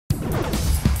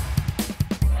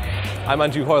I'm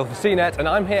Andrew Hoyle for CNET, and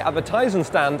I'm here at the Tizen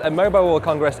stand at Mobile World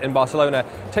Congress in Barcelona,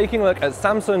 taking a look at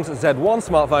Samsung's Z1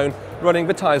 smartphone running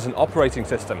the Tizen operating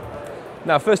system.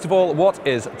 Now, first of all, what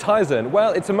is Tizen?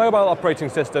 Well, it's a mobile operating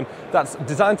system that's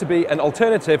designed to be an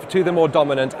alternative to the more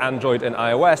dominant Android and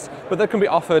iOS, but that can be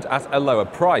offered at a lower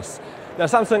price. Now,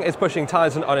 Samsung is pushing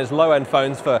Tizen on its low-end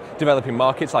phones for developing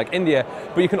markets like India,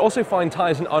 but you can also find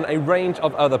Tizen on a range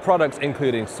of other products,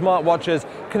 including smartwatches,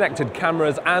 connected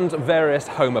cameras, and various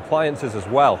home appliances as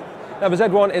well. Now, the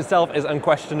Z1 itself is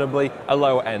unquestionably a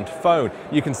low-end phone.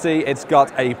 You can see it's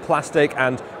got a plastic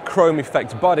and chrome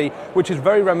effect body, which is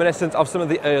very reminiscent of some of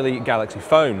the early Galaxy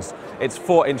phones. Its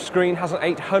 4-inch screen has an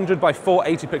 800 by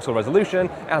 480 pixel resolution,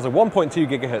 it has a 1.2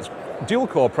 GHz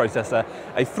dual-core processor,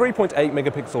 a 3.8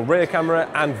 megapixel rear camera,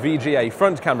 and VGA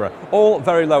front camera. All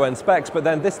very low-end specs, but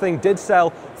then this thing did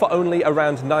sell for only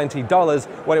around $90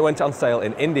 when it went on sale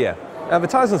in India. Now, the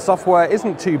Tizen software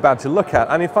isn't too bad to look at,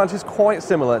 and in fact is quite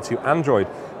similar to Android.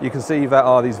 You can see there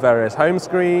are these various home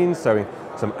screens, showing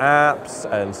some apps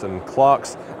and some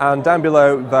clocks, and down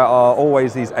below there are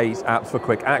always these 8 apps for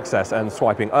quick access, and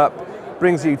swiping up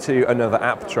brings you to another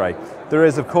app tray. There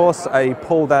is, of course, a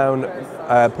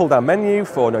pull-down menu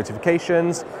for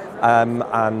notifications,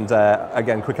 and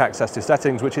again, quick access to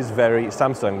settings, which is very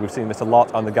Samsung. We've seen this a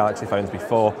lot on the Galaxy phones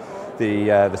before.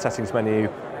 The settings menu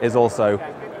is also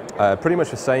pretty much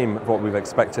the same of what we've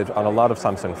expected on a lot of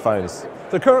Samsung phones.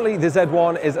 So currently the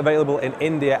Z1 is available in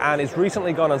India, and it's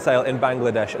recently gone on sale in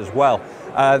Bangladesh as well.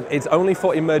 It's only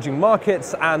for emerging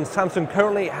markets, and Samsung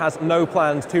currently has no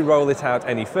plans to roll it out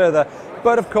any further.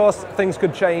 But of course, things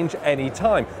could change any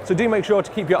time. So do make sure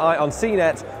to keep your eye on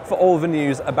CNET for all the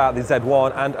news about the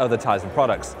Z1 and other Tizen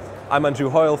products. I'm Andrew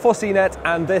Hoyle for CNET,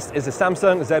 and this is the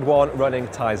Samsung Z1 running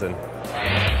Tizen.